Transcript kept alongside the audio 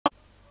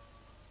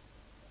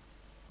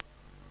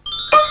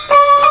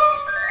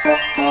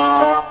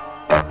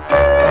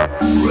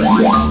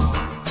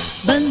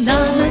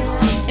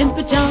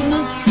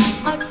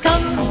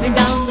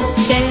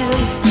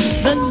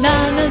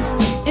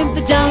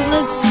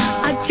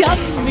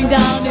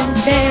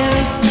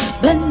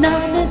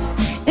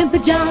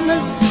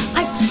pyjamas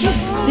are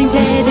chasing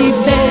teddy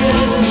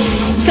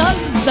bears.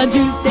 'Cause on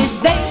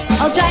Tuesdays they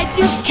all try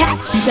to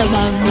catch them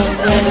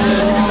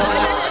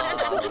unawares.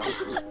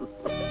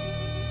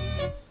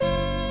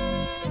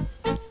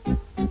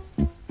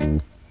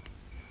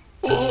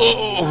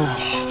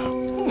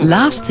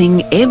 Last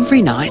thing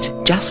every night,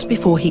 just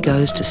before he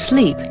goes to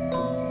sleep,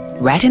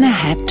 Rat in a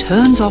Hat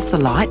turns off the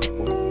light,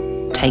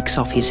 takes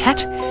off his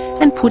hat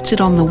and puts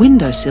it on the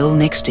windowsill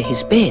next to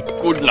his bed.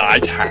 Good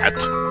night, Hat.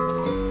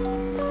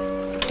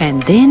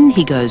 And then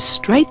he goes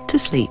straight to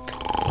sleep.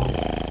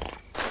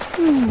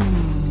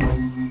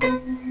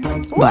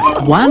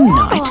 But one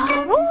night,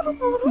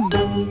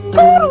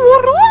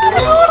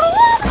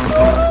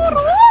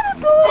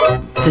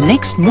 the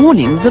next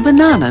morning, the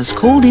bananas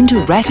called into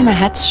Rat in a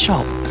Hat's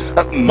shop.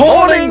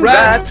 Morning,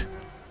 Rat!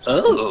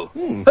 Oh.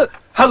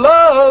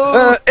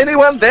 Hello?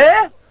 Anyone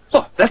there?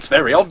 Oh, that's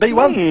very odd,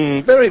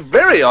 B1. Very,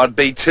 very odd,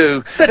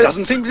 B2. There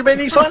doesn't seem to be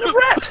any sign of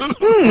Rat.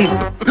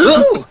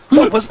 Oh,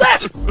 what was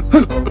that?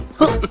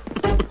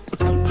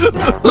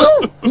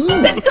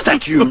 Is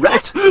that you,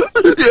 Rat?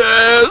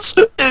 Yes,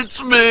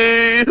 it's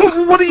me.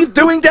 What are you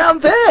doing down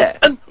there?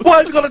 And why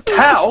have you got a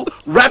towel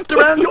wrapped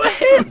around your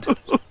head?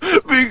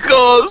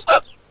 Because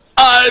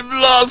I've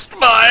lost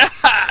my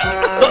hat.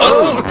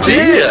 Oh,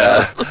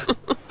 dear.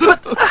 But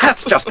a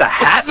hat's just a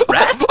hat,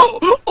 Rat.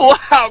 Oh,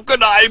 how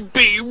can I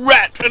be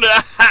Rat in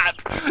a hat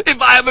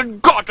if I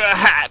haven't got a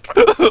hat?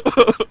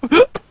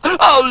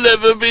 I'll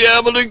never be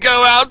able to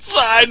go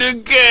outside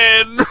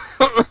again.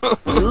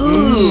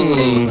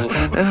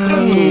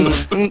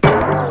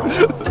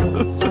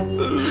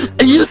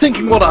 Are you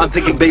thinking what I'm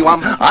thinking,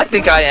 B1? I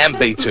think I am,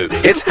 B2.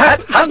 It's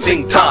hat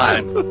hunting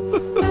time.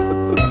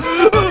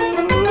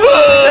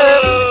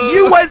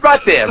 You wait right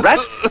there, Rat.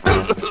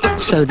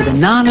 So the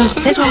bananas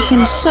set off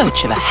in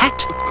search of a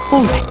hat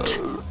for Rat.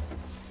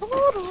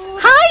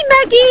 Hi,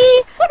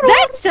 Maggie.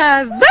 That's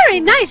a very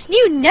nice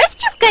new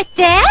nest you've got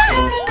there.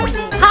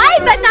 Hi,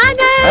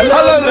 bananas.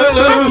 Hello,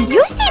 Lulu. Have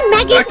you seen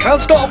Maggie's I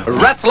can't stop.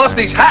 Rat's lost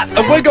his hat.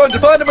 And we're going to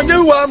find him a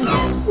new one.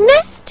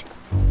 nest?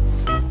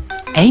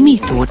 Amy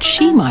thought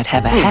she might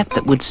have a hat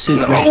that would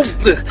suit Rat.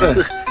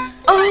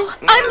 Oh,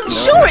 I'm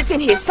sure it's in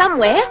here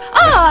somewhere.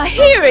 Ah,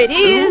 here it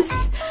is.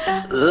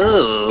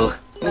 Oh.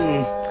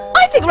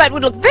 I think Rat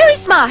would look very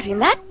smart in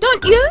that,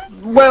 don't you?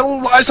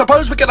 Well, I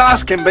suppose we can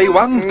ask him,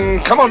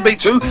 B1. Come on,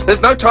 B2.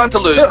 There's no time to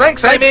lose.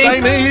 Thanks, Amy.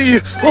 Thanks, Amy.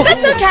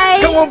 That's okay.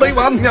 Go on,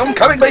 B1. I'm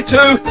coming,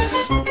 B2.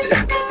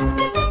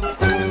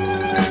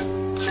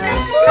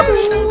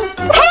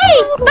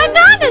 Hey,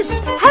 bananas.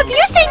 Have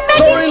you seen Maggie's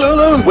Sorry,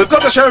 Lulu. We've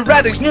got to show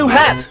Rat his new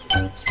hat.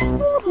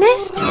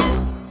 nest?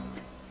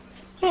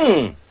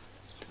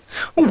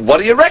 What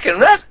do you reckon,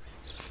 Rat?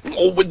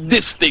 Oh, with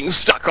this thing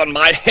stuck on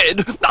my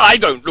head, I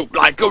don't look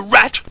like a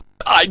rat.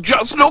 I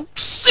just look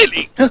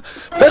silly.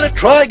 Better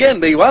try again,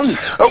 B1.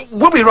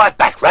 We'll be right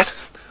back, Rat.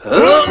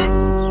 Oh,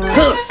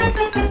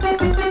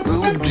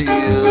 Oh,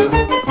 dear.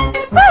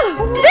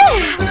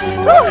 there.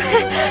 Oh,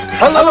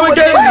 Hello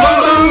again,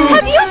 Lulu.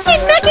 have you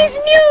seen Maggie's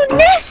new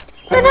nest,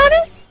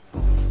 bananas?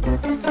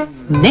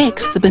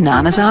 Next, the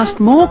bananas asked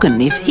Morgan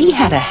if he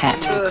had a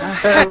hat.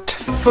 Hat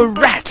for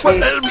Rat.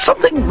 Well,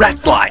 something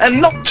rat-like. And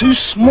not too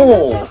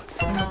small.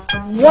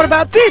 What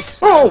about this?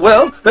 Oh,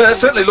 well,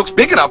 certainly looks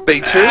big enough,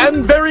 B2.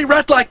 And very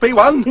rat-like,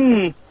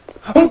 B1.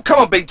 Oh, come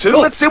on, B2.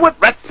 Let's see what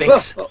Rat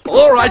thinks.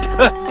 All right.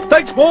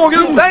 Thanks,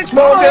 Morgan. Thanks,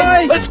 Morgan.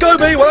 Bye. Let's go,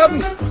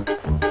 B1.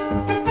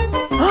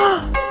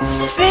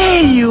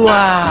 There you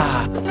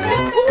are.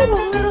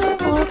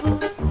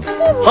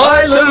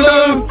 Hi,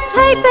 Lulu.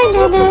 Hi,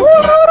 bananas.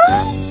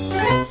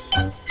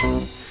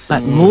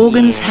 But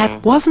Morgan's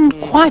hat wasn't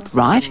quite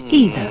right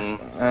either.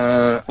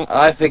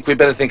 I think we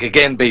better think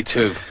again,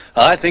 B2.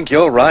 I think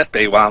you're right,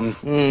 B1.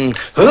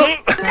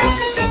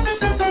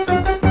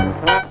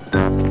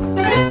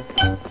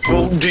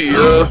 Oh,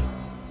 dear.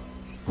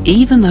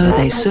 Even though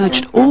they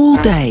searched all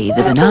day,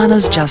 the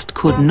bananas just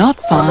could not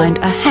find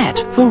a hat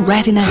for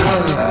Rat in a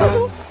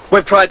Hat.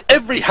 We've tried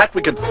every hat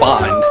we could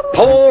find.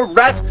 Poor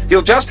Rat.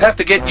 He'll just have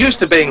to get used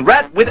to being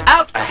Rat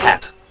without a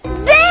hat.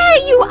 There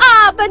you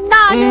are,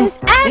 bananas.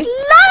 At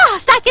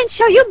last I can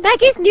show you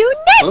Maggie's new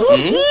nest.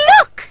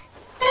 Look.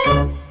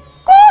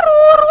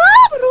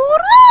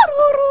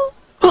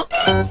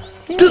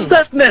 Does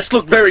that nest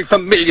look very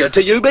familiar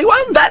to you,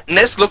 B1? That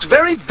nest looks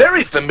very,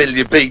 very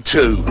familiar,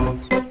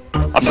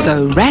 B2.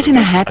 So Rat in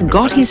a Hat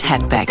got his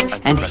hat back,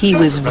 and he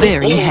was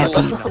very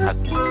happy.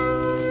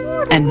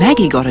 And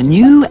Maggie got a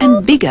new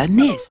and bigger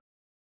nest.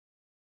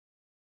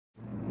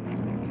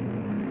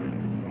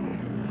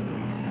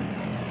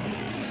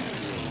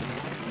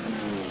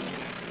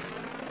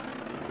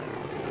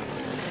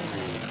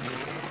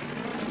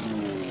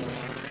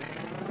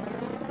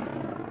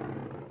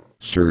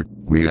 Sir,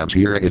 we have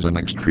here is an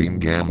extreme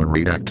gamma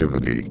ray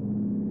activity.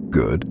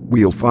 Good.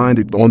 We'll find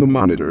it on the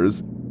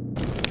monitors.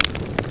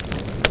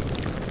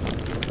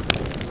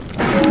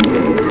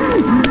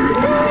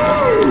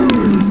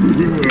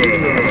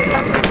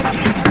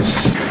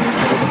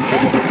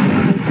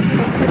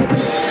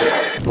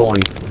 Boy,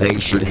 they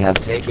should have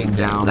taken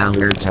down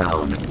our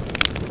town.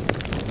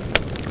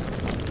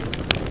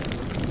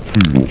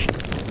 fools.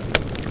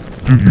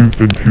 Do you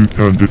think you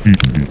can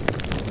defeat me?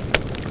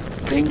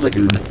 King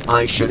Liguen,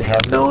 I should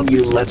have known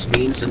you let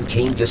Beanson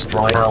Teen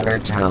destroy our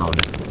town.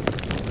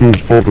 Those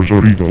fathers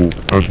are evil,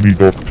 as me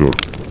doctor.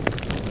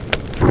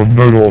 From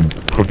now on,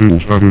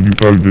 Cuddles Avenue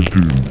Town is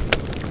doomed.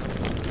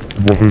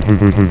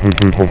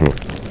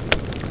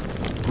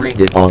 Bring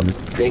it on,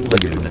 King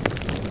Liguen.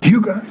 You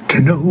got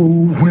to know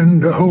when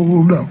to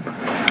hold 'em,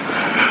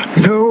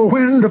 know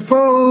when to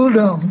fold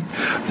 'em,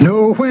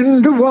 know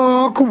when to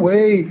walk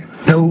away,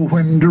 know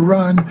when to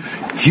run.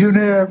 You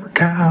never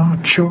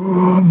count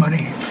your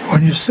money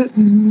when you're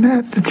sitting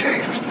at the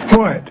table.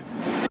 What?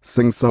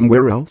 Sing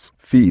somewhere else,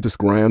 feed us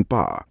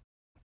Grandpa.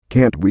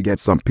 Can't we get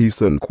some peace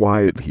and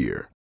quiet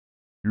here?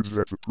 Is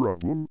that the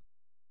problem?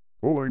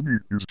 All I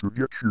need is to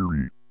get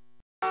cheery.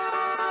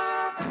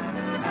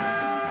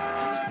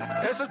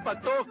 Eso es para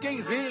todo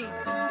Kingsville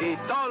y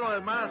todo lo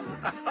demás.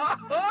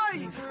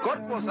 ¡Ay!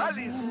 Corpus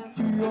Alice.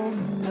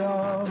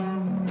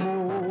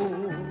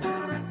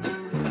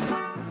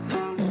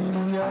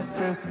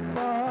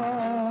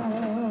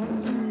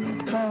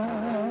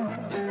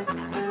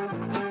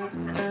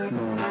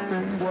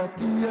 Tengo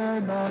aquí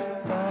en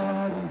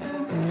Aparicia.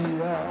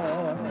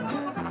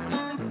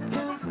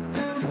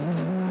 Si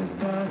no es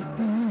a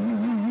ti,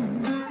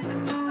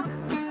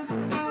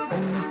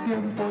 el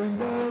tiempo y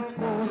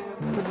lejos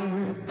de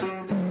ti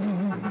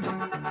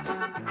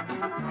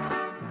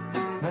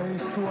me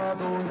hizo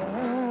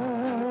adorarte.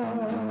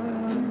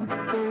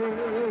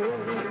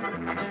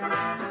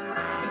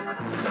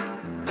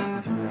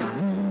 Y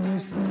ahí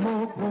mismo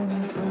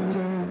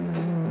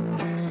comprendí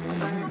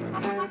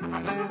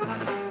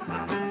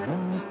lo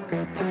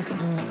que te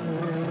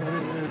quiero.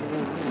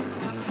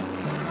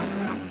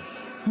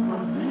 Lo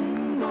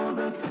lindo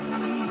de ti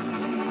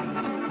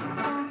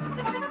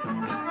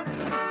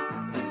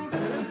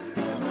es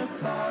que me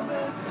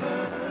sabes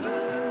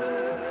querer.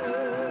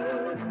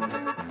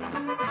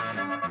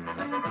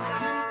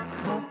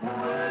 Lo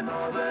bueno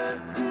de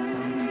ti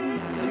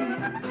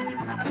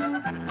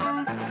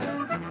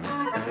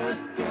es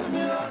que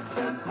me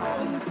haces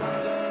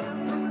comprender.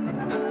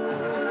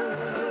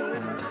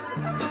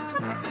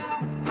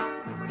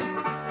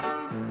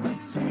 Me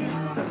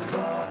hiciste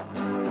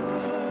saber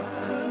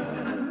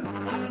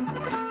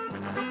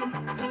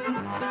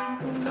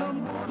el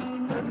amor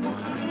es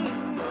muy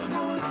lindo y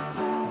muy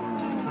puro.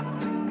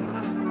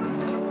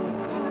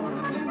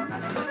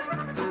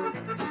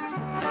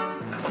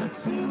 Y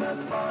si me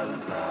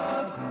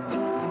faltas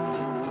tú,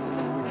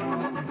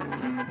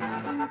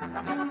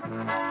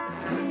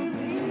 mi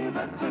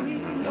vida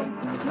sería un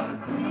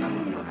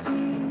martirio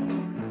sin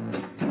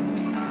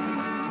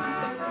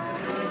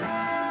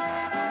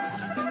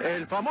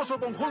El famoso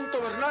conjunto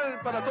Bernal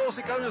para todos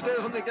y cada uno de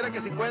ustedes donde quiera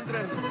que se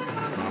encuentren.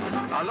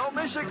 Hello,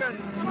 Michigan.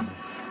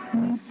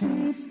 me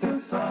hiciste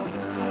saber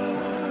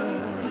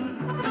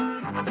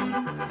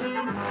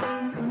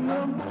el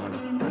amor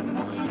es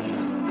muy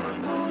lindo y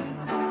muy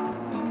puro.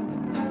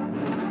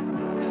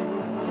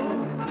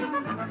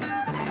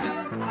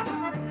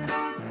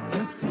 Y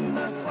si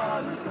me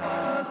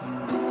faltas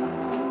tú,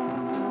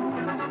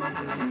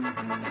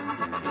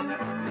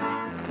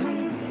 mi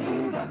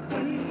vida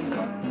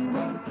sería un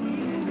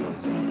martirio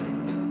sin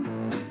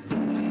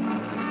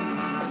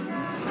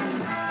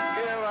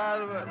 ¡Qué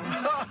bárbaro!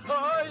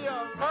 ¡Ay,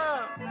 mamá!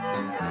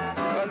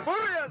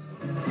 ¡Alfurrias!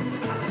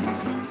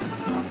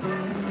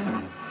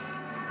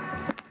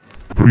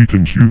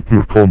 Greetings, you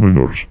poor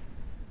commoners.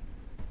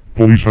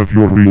 Please have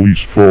your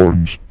release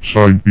forms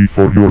signed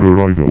before your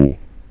arrival.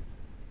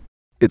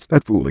 It's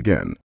that fool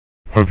again.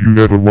 Have you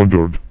ever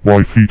wondered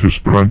why fetus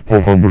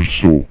Grandpa hungers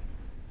so?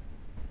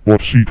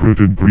 What secret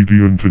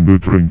ingredient in the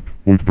drink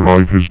would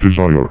drive his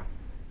desire?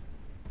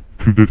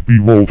 Could it be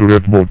Walter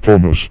Edmond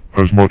Thomas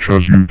as much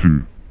as you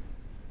do?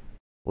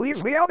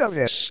 Leave me out of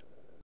this.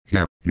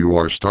 Yeah, you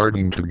are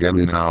starting to get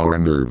in our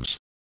nerves.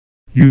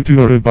 You two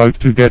are about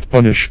to get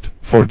punished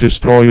for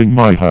destroying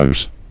my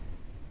house.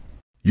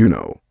 You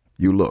know,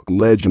 you look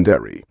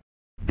legendary.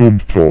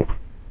 Don't talk.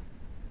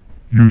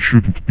 You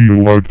shouldn't be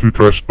allowed to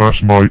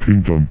trespass my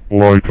kingdom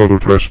like other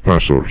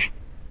trespassers.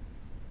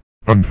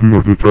 And who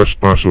are the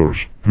trespassers,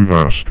 who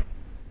ask?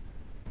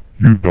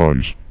 You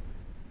guys.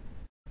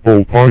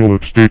 All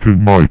pilots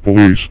taking my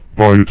place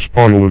by its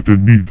pilot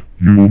in need,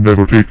 you will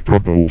never take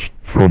troubles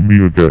from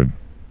me again.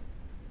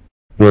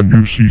 When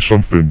you see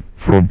something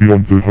from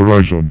beyond the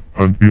horizon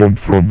and beyond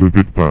from the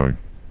Big Bang,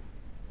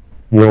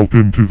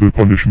 welcome to the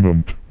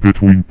punishment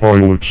between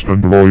pilots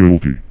and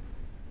royalty.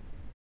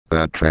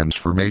 That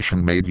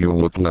transformation made you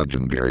look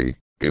legendary,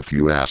 if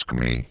you ask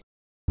me.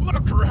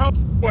 Look your help,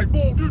 my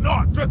bull, do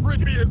not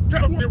bring me and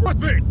get away with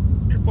me.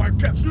 If I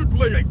catch you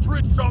playing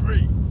tricks on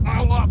me,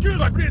 I'll lock you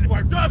like in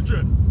my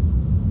dungeon.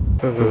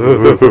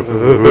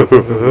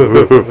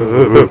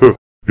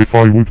 If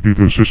I would be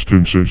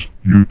resistances,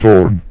 you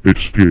torn,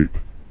 escape.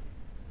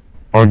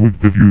 I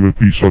would give you a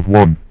piece of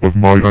one of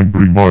my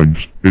angry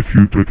minds, if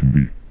you trick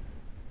me.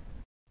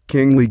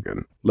 King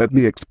Liguen, let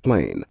me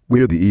explain.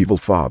 We're the evil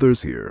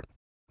fathers here.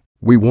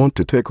 We want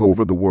to take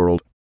over the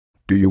world.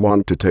 Do you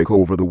want to take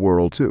over the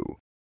world too?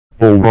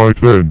 Alright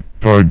then,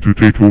 time to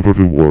take over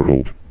the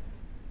world.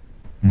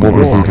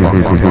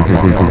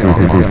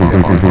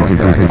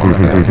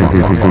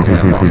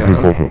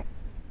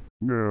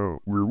 Now,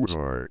 where was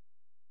I?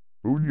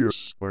 Oh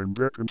yes, I'm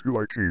back until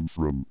I came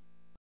from.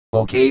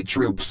 Okay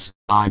troops,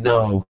 I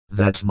know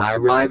that my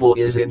rival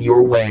is in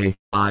your way.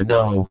 I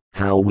know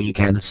how we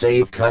can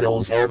save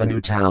Cuddles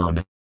Avenue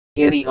Town.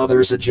 Any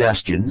other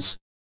suggestions?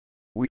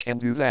 We can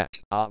do that,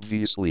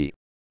 obviously.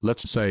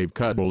 Let's save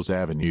Cuddles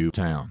Avenue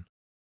Town.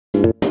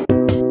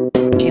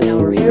 Can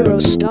our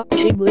heroes stop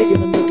King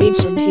Liguen and the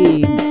Beanson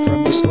Teen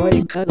from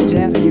destroying Cuddles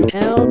Avenue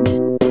Town?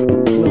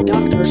 Will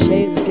Doctor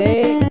save the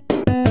day?